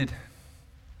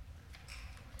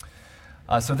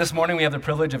So this morning we have the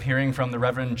privilege of hearing from the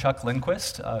Reverend Chuck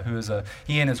Lindquist,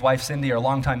 he and his wife Cindy are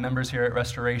longtime members here at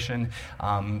Restoration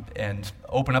and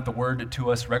open up the Word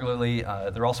to us regularly.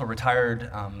 They're also retired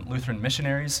Lutheran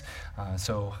missionaries.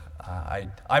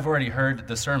 I've already heard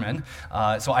the sermon,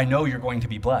 so I know you're going to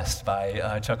be blessed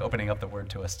by Chuck opening up the Word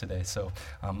to us today. So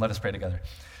let us pray together.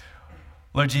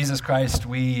 Lord Jesus Christ,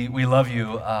 we love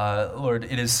you. Lord,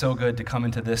 it is so good to come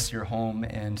into this, your home,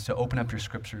 and to open up your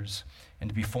scriptures and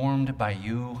to be formed by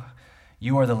you.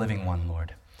 You are the living one,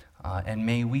 Lord. And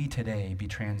may we today be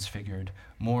transfigured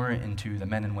more into the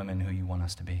men and women who you want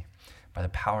us to be by the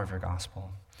power of your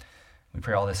gospel. We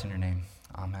pray all this in your name.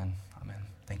 Amen. Amen.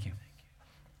 Thank you.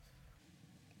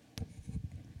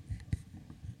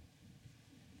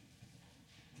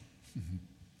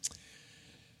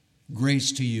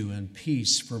 Grace to you and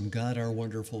peace from God our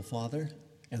wonderful Father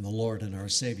and the Lord and our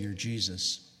Savior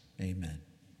Jesus. Amen.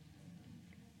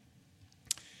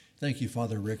 Thank you,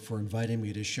 Father Rick, for inviting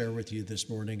me to share with you this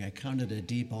morning. I count it a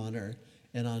deep honor,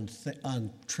 and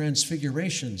on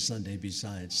Transfiguration Sunday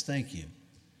besides. Thank you.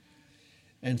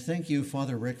 And thank you,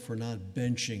 Father Rick, for not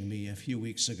benching me a few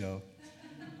weeks ago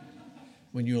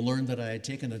when you learned that I had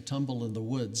taken a tumble in the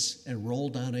woods and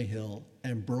rolled down a hill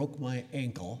and broke my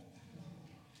ankle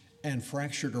and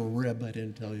fractured a rib, I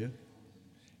didn't tell you,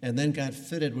 and then got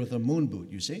fitted with a moon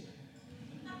boot, you see?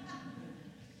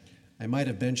 I might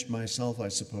have benched myself, I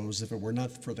suppose, if it were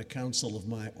not for the counsel of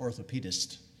my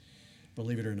orthopedist.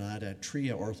 Believe it or not, at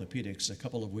Tria Orthopedics a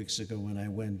couple of weeks ago when I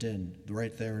went in,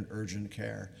 right there in urgent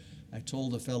care, I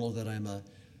told the fellow that I'm a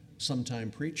sometime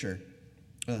preacher,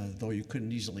 though you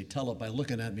couldn't easily tell it by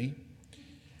looking at me,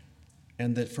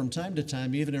 and that from time to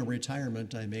time, even in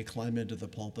retirement, I may climb into the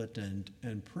pulpit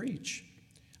and preach.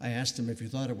 I asked him if he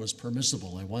thought it was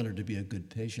permissible. I wanted to be a good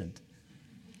patient.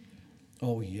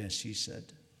 Oh, yes, he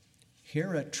said.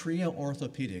 Here at Tria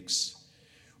Orthopedics,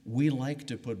 we like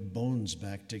to put bones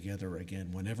back together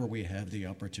again whenever we have the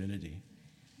opportunity.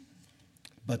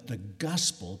 But the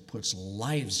gospel puts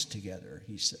lives together,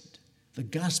 he said. The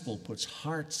gospel puts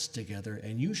hearts together,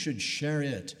 and you should share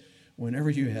it whenever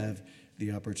you have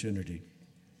the opportunity.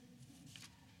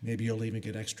 Maybe you'll even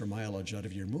get extra mileage out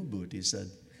of your moon boot, he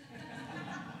said.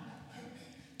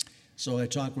 So I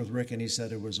talked with Rick, and he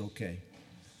said it was okay.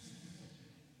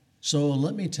 So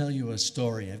let me tell you a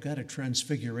story. I've got a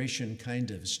transfiguration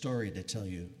kind of story to tell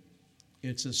you.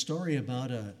 It's a story about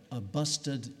a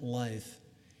busted life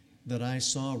that I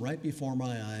saw right before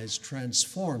my eyes,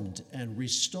 transformed and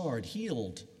restored,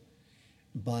 healed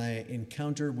by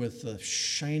encounter with the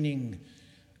shining,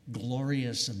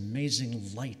 glorious,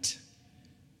 amazing light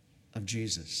of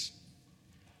Jesus.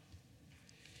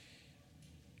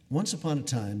 Once upon a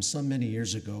time, some many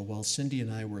years ago, while Cindy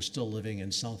and I were still living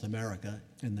in South America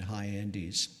in the high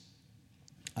Andes,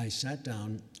 I sat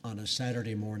down on a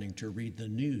Saturday morning to read the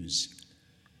news.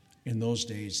 In those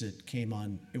days, it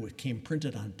came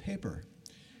printed on paper.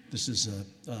 This is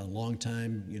a long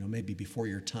time, maybe before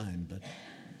your time, but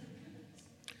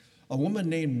a woman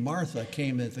named Martha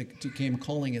came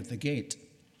calling at the gate.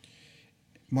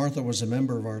 Martha was a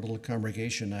member of our little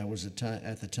congregation. I was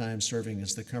at the time serving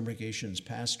as the congregation's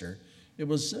pastor. It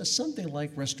was something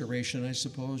like Restoration, I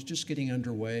suppose, just getting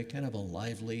underway, kind of a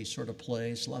lively sort of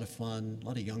place, a lot of fun, a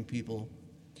lot of young people.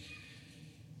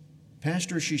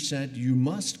 Pastor, she said, you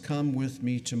must come with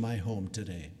me to my home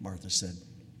today, Martha said.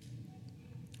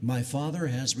 My father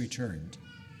has returned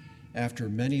after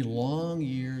many long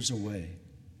years away,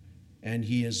 and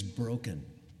he is broken.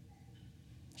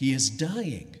 He is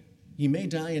dying. He may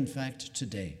die, in fact,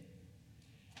 today,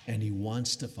 and he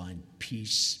wants to find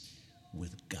peace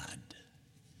with God.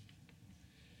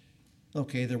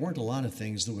 Okay, there weren't a lot of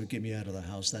things that would get me out of the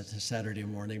house that Saturday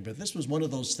morning, but this was one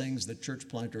of those things that church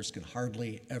planters could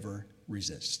hardly ever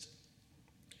resist.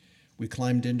 We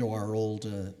climbed into our old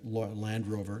Land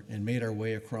Rover and made our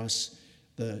way across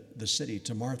the city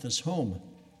to Martha's home.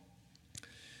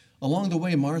 Along the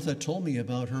way, Martha told me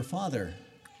about her father,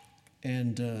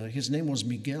 and his name was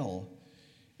Miguel.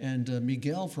 And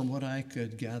Miguel, from what I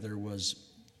could gather, was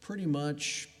pretty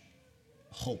much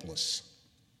hopeless.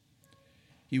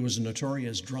 He was a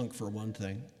notorious drunk, for one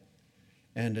thing.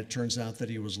 And it turns out that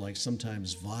he was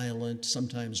sometimes violent,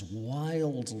 sometimes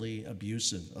wildly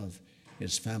abusive of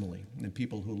his family and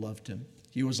people who loved him.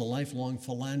 He was a lifelong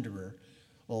philanderer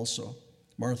also.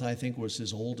 Martha, I think, was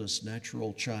his oldest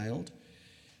natural child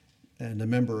and a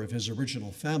member of his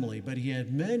original family, but he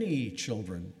had many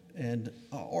children and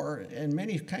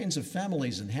many kinds of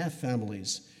families and half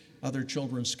families, other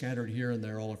children scattered here and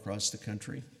there all across the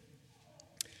country.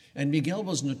 And Miguel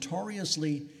was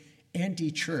notoriously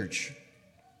anti-church,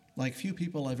 like few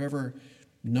people I've ever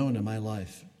known in my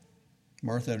life.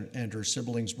 Martha and her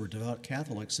siblings were devout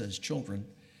Catholics as children,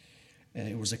 and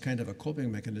it was a kind of a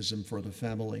coping mechanism for the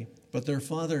family. But their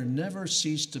father never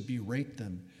ceased to berate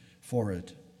them for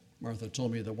it. Martha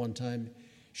told me that one time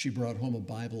she brought home a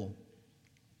Bible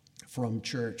from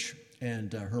church,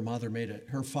 and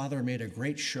her father made a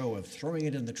great show of throwing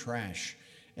it in the trash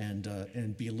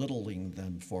and belittling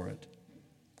them for it.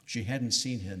 She hadn't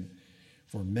seen him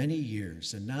for many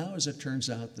years, and now, as it turns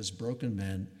out, this broken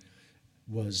man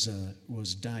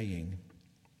was dying.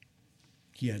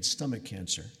 He had stomach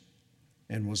cancer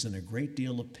and was in a great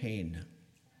deal of pain,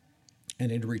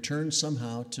 and had returned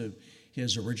somehow to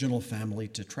his original family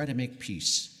to try to make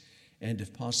peace, and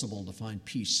if possible, to find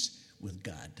peace with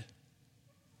God.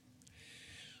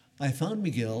 I found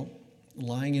Miguel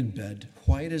lying in bed,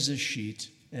 white as a sheet,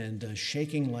 and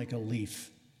shaking like a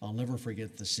leaf. I'll never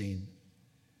forget the scene.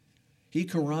 He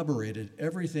corroborated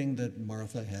everything that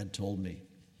Martha had told me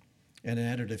and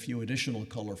added a few additional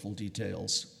colorful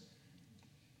details.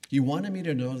 He wanted me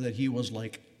to know that he was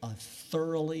like a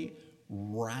thoroughly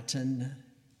rotten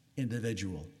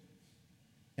individual,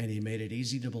 and he made it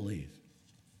easy to believe.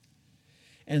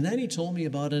 And then he told me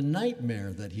about a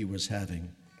nightmare that he was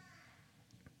having.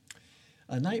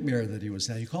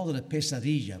 He called it a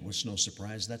pesadilla, which was no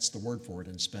surprise. That's the word for it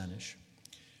in Spanish.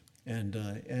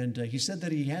 And he said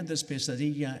that he had this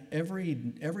pesadilla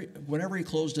whenever he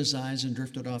closed his eyes and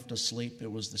drifted off to sleep,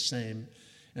 it was the same.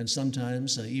 And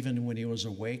sometimes, even when he was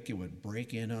awake, it would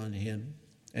break in on him.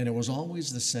 And it was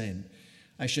always the same.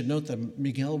 I should note that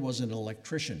Miguel was an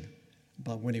electrician,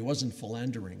 but when he wasn't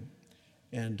philandering.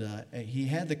 And he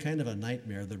had the kind of a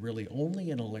nightmare that really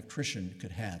only an electrician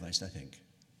could have, I think.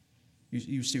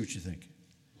 You see what you think.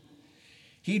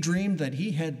 He dreamed that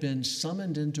he had been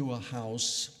summoned into a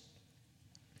house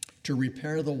to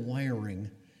repair the wiring.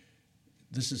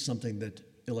 This is something that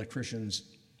electricians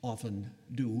often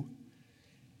do.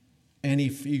 And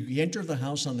he entered the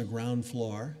house on the ground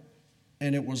floor,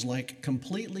 and it was like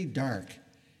completely dark.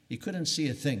 He couldn't see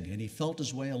a thing, and he felt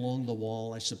his way along the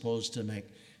wall, I suppose, to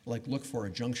look for a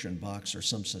junction box or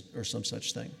some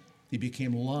such thing. He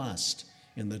became lost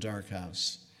in the dark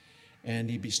house,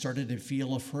 and he started to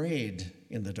feel afraid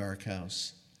in the dark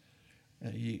house.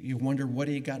 You wonder what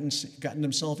he had gotten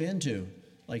himself into,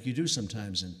 like you do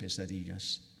sometimes in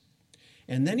pesadillas.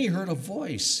 And then he heard a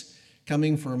voice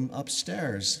coming from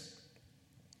upstairs.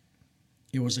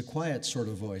 It was a quiet sort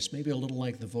of voice, maybe a little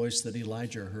like the voice that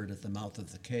Elijah heard at the mouth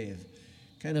of the cave,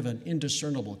 kind of an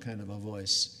indiscernible kind of a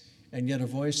voice, and yet a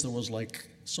voice that was like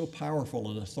so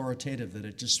powerful and authoritative that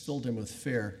it just filled him with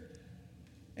fear.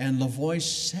 And the voice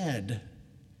said,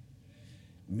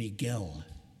 Miguel,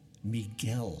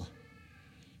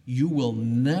 you will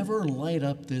never light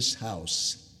up this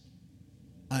house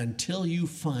until you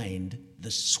find the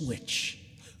switch.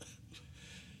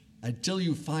 Until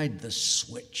you find the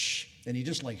switch. And he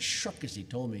just shook as he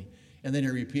told me. And then he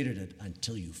repeated it,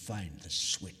 until you find the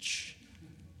switch.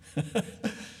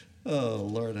 Oh,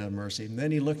 Lord have mercy. And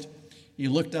then he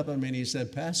looked up at me and he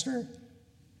said, Pastor,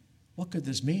 what could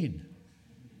this mean?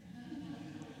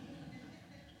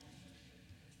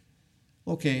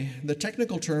 Okay, the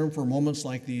technical term for moments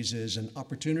like these is an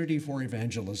opportunity for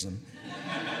evangelism.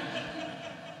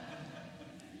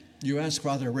 You ask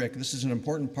Father Rick, this is an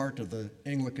important part of the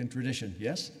Anglican tradition,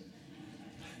 yes?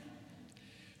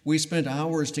 We spent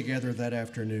hours together that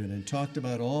afternoon and talked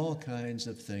about all kinds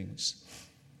of things.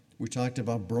 We talked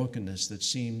about brokenness that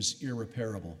seems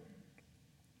irreparable.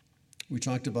 We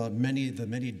talked about the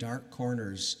many dark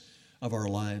corners of our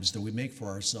lives that we make for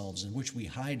ourselves, in which we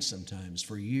hide sometimes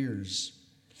for years.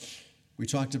 We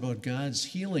talked about God's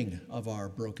healing of our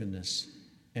brokenness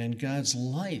and God's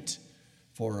light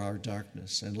for our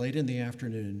darkness. And late in the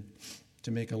afternoon, to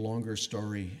make a longer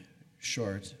story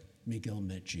short, Miguel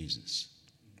met Jesus.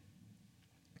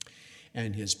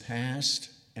 And his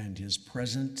past and his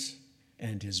present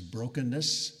and his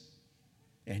brokenness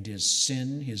and his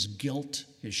sin, his guilt,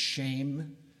 his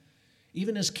shame,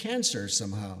 even his cancer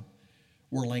somehow,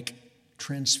 were like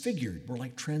transfigured, were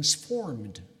like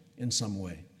transformed in some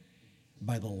way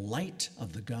by the light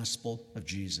of the gospel of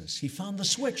Jesus. He found the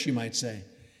switch, you might say.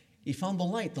 He found the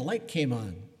light came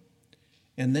on.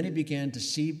 And then he began to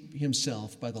see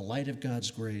himself by the light of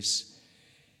God's grace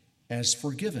as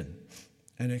forgiven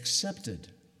and accepted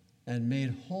and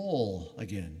made whole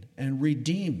again and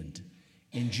redeemed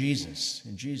in Jesus,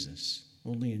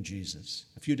 only in Jesus.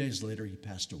 A few days later, he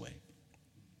passed away.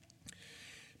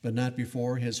 But not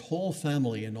before his whole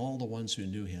family and all the ones who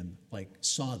knew him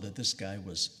saw that this guy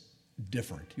was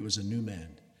different. He was a new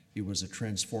man. He was a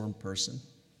transformed person.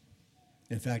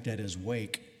 In fact, at his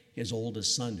wake, his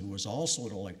oldest son, who was also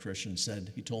an electrician,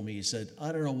 he told me,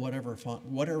 I don't know,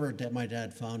 whatever my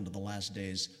dad found in the last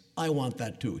days, I want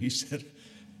that too. He said,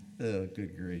 oh,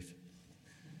 good grief.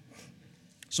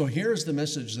 So here's the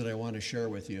message that I want to share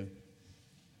with you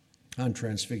on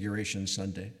Transfiguration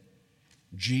Sunday.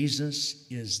 Jesus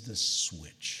is the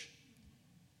switch.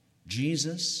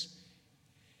 Jesus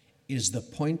is the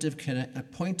point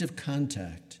of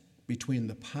contact between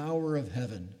the power of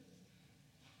heaven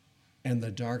and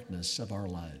the darkness of our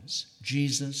lives.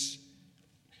 Jesus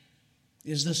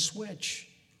is the switch.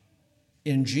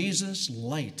 In Jesus,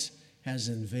 light has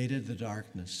invaded the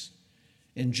darkness.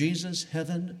 In Jesus,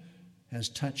 heaven has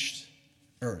touched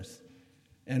earth.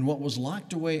 And what was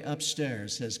locked away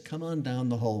upstairs has come on down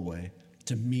the hallway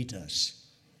to meet us.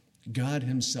 God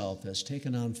himself has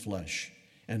taken on flesh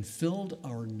and filled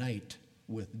our night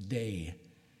with day.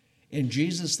 In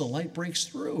Jesus, the light breaks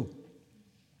through.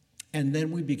 And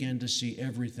then we begin to see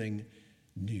everything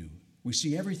new. We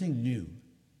see everything new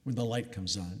when the light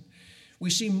comes on. We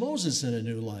see Moses in a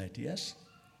new light, yes?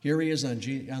 Here he is on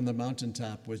the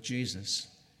mountaintop with Jesus.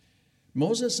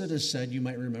 Moses, it is said, you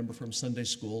might remember from Sunday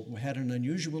school, had an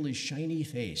unusually shiny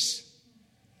face.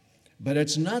 But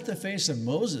it's not the face of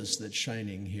Moses that's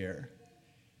shining here.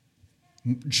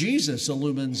 Jesus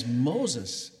illumines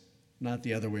Moses, not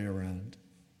the other way around.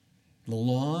 The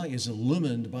law is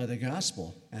illumined by the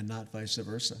gospel and not vice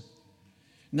versa.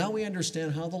 Now we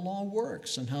understand how the law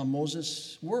works and how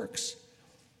Moses works.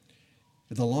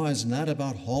 The law is not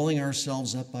about hauling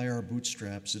ourselves up by our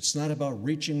bootstraps. It's not about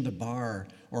reaching the bar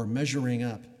or measuring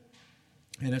up.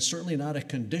 And it's certainly not a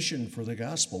condition for the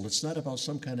gospel. It's not about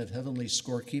some kind of heavenly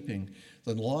scorekeeping.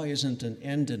 The law isn't an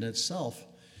end in itself.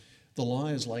 The law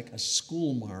is like a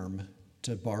schoolmarm,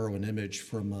 to borrow an image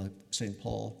from St.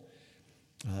 Paul.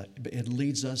 It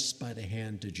leads us by the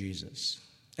hand to Jesus.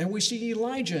 And we see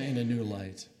Elijah in a new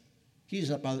light.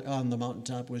 He's up on the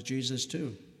mountaintop with Jesus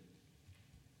too.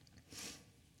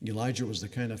 Elijah was the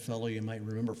kind of fellow you might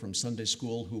remember from Sunday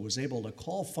school who was able to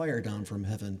call fire down from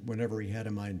heaven whenever he had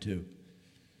a mind to.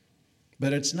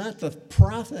 But it's not the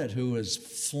prophet who is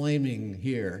flaming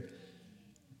here.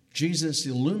 Jesus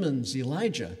illumines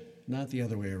Elijah, not the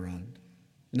other way around.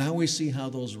 Now we see how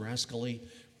those rascally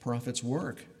prophets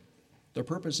work. Their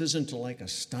purpose isn't to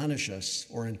astonish us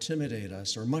or intimidate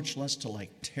us, or much less to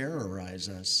terrorize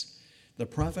us. The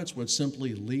prophets would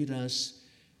simply lead us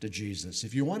to Jesus.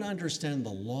 If you want to understand the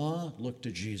law, look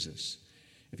to Jesus.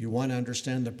 If you want to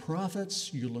understand the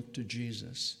prophets, you look to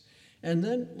Jesus. And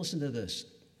then, listen to this.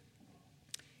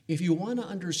 If you want to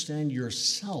understand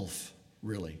yourself,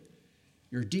 really,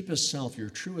 your deepest self, your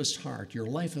truest heart, your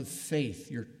life of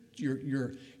faith,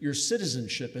 your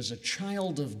citizenship as a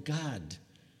child of God,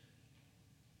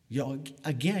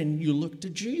 again, you look to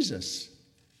Jesus.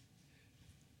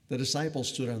 The disciples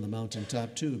stood on the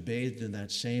mountaintop too, bathed in that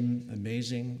same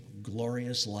amazing,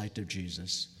 glorious light of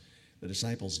Jesus. The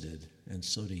disciples did, and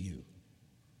so do you.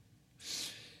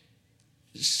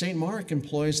 St. Mark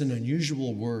employs an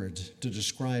unusual word to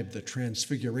describe the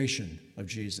transfiguration of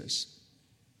Jesus.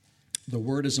 The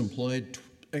word is employed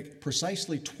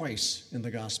precisely twice in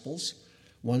the Gospels,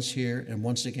 once here and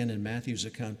once again in Matthew's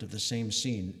account of the same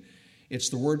scene. It's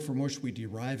the word from which we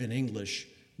derive in English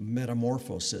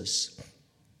metamorphosis.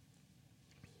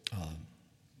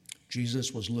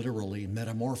 Jesus was literally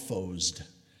metamorphosed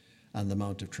on the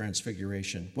Mount of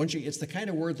Transfiguration. It's the kind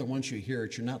of word that once you hear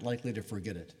it, you're not likely to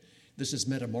forget it. This is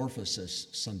Metamorphosis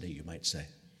Sunday, you might say.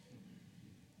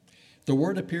 The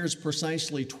word appears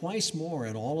precisely twice more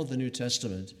in all of the New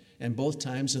Testament, and both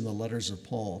times in the letters of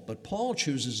Paul. But Paul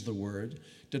chooses the word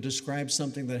to describe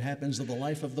something that happens in the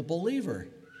life of the believer,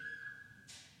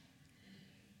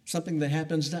 something that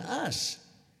happens to us.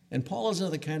 And Paul is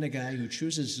the kind of guy who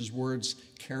chooses his words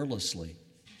carelessly.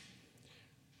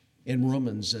 In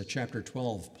Romans chapter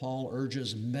 12, Paul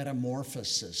urges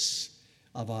metamorphosis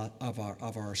of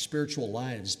our spiritual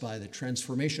lives by the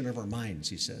transformation of our minds,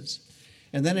 he says.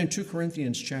 And then in 2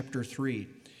 Corinthians chapter 3,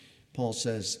 Paul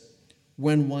says,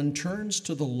 when one turns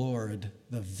to the Lord,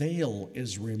 the veil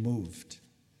is removed.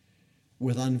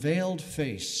 With unveiled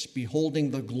face,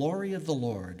 beholding the glory of the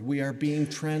Lord, we are being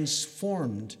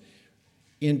transformed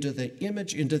into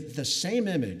the same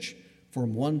image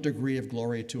from one degree of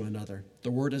glory to another. The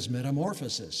word is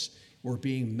metamorphosis. We're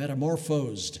being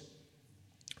metamorphosed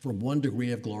from one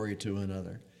degree of glory to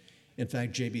another. In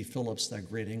fact, J.B. Phillips, that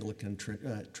great Anglican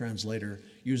translator,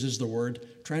 uses the word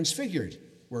transfigured.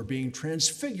 We're being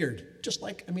transfigured, just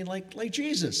like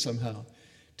Jesus somehow,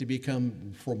 to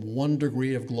become from one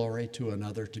degree of glory to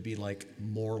another, to be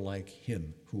more like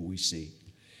him who we see.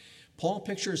 Paul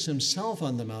pictures himself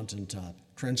on the mountaintop,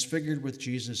 transfigured with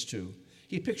Jesus too.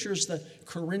 He pictures the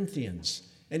Corinthians,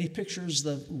 and he pictures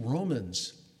the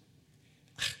Romans.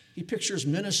 He pictures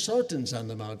Minnesotans on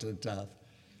the mountaintop,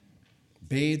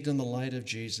 bathed in the light of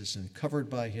Jesus and covered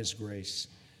by his grace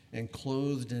and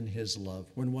clothed in his love.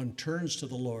 When one turns to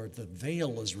the Lord, the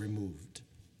veil is removed.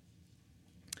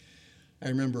 I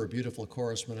remember a beautiful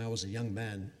chorus when I was a young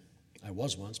man. I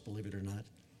was once, believe it or not.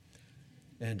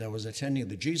 And I was attending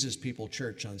the Jesus People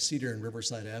Church on Cedar and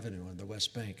Riverside Avenue on the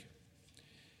West Bank.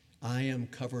 I am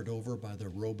covered over by the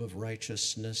robe of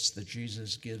righteousness that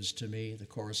Jesus gives to me, the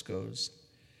chorus goes.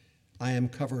 I am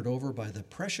covered over by the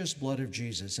precious blood of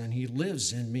Jesus, and he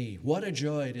lives in me. What a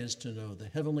joy it is to know the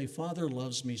Heavenly Father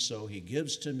loves me so he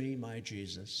gives to me my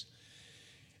Jesus.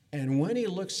 And when he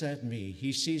looks at me,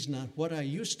 he sees not what I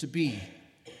used to be,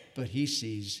 but he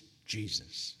sees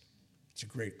Jesus. It's a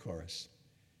great chorus.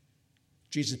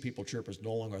 Jesus People Church is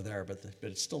no longer there, but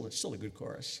it's still a good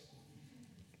chorus.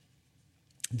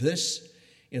 This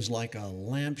is like a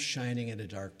lamp shining in a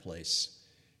dark place,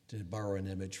 to borrow an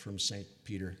image from St.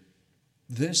 Peter.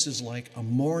 This is like the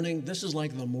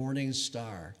morning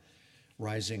star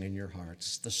rising in your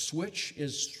hearts. The switch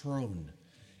is thrown,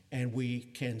 and we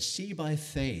can see by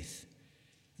faith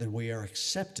that we are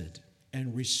accepted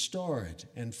and restored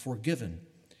and forgiven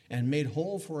and made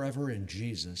whole forever in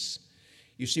Jesus.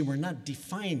 You see, we're not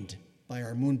defined by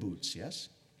our moon boots, yes?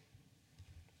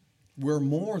 We're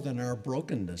more than our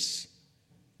brokenness,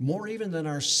 more even than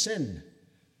our sin,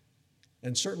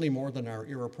 and certainly more than our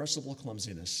irrepressible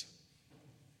clumsiness.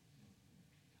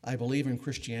 I believe in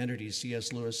Christianity,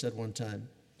 C.S. Lewis said one time,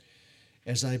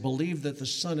 as I believe that the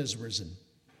sun is risen,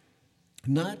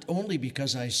 not only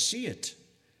because I see it,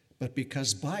 but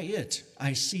because by it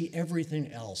I see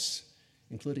everything else,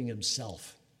 including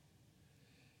himself.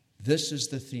 This is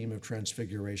the theme of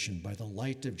Transfiguration. By the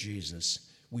light of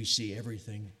Jesus, we see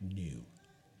everything new.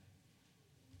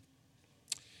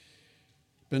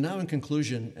 But now in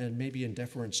conclusion, and maybe in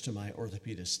deference to my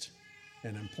orthopedist,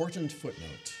 an important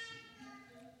footnote.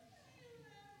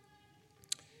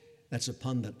 That's a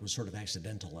pun that was sort of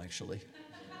accidental, actually.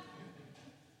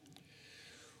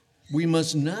 We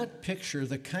must not picture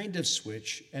the kind of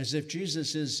switch as if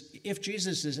Jesus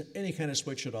is any kind of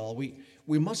switch at all.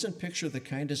 We mustn't picture the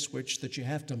kind of switch that you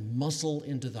have to muscle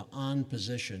into the on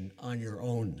position on your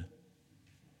own.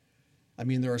 I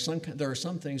mean, there are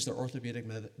some things that orthopedic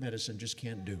medicine just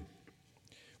can't do.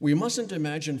 We mustn't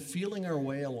imagine feeling our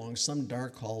way along some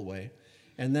dark hallway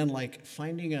and then like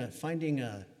finding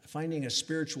a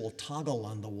spiritual toggle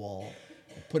on the wall,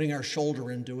 putting our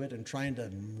shoulder into it and trying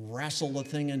to wrestle the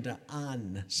thing into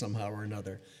on somehow or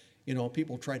another. You know,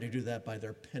 people try to do that by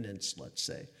their penance, let's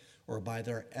say, or by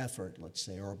their effort, let's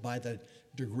say, or by the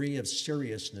degree of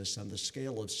seriousness on the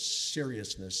scale of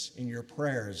seriousness in your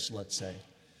prayers, let's say,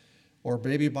 or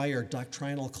maybe by your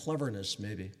doctrinal cleverness,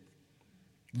 maybe.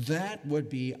 That would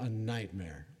be a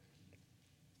nightmare.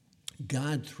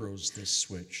 God throws this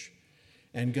switch,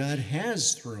 and God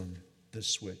has thrown this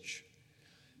switch.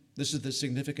 This is the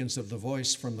significance of the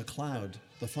voice from the cloud.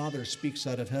 The Father speaks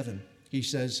out of heaven. He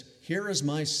says, "Here is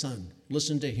my Son.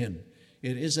 Listen to him."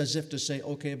 It is as if to say,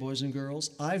 okay, boys and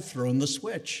girls, I've thrown the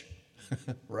switch,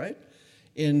 right?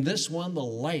 In this one, the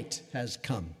light has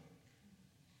come.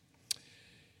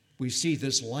 We see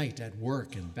this light at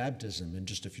work in baptism in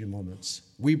just a few moments.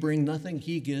 We bring nothing,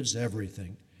 he gives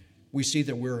everything. We see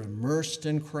that we're immersed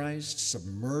in Christ,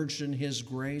 submerged in his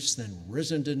grace, then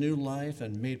risen to new life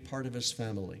and made part of his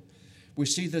family. We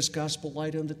see this gospel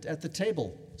light at the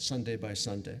table, Sunday by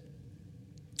Sunday.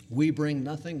 We bring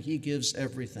nothing, he gives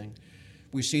everything.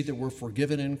 We see that we're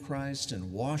forgiven in Christ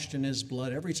and washed in his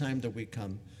blood every time that we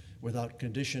come without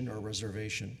condition or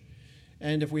reservation.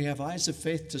 And if we have eyes of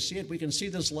faith to see it, we can see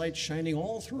this light shining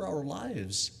all through our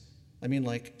lives. I mean,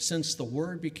 like, since the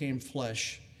Word became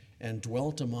flesh and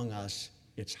dwelt among us,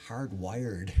 it's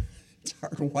hardwired. It's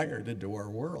hardwired into our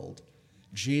world.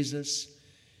 Jesus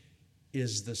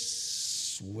is the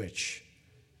switch.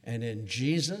 And in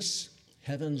Jesus,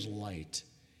 heaven's light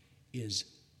is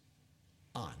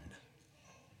on.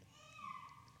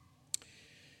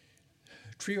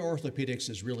 Trio Orthopedics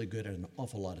is really good at an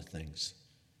awful lot of things,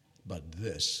 but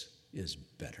this is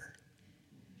better.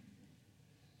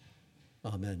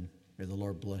 Amen. May the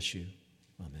Lord bless you.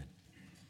 Amen.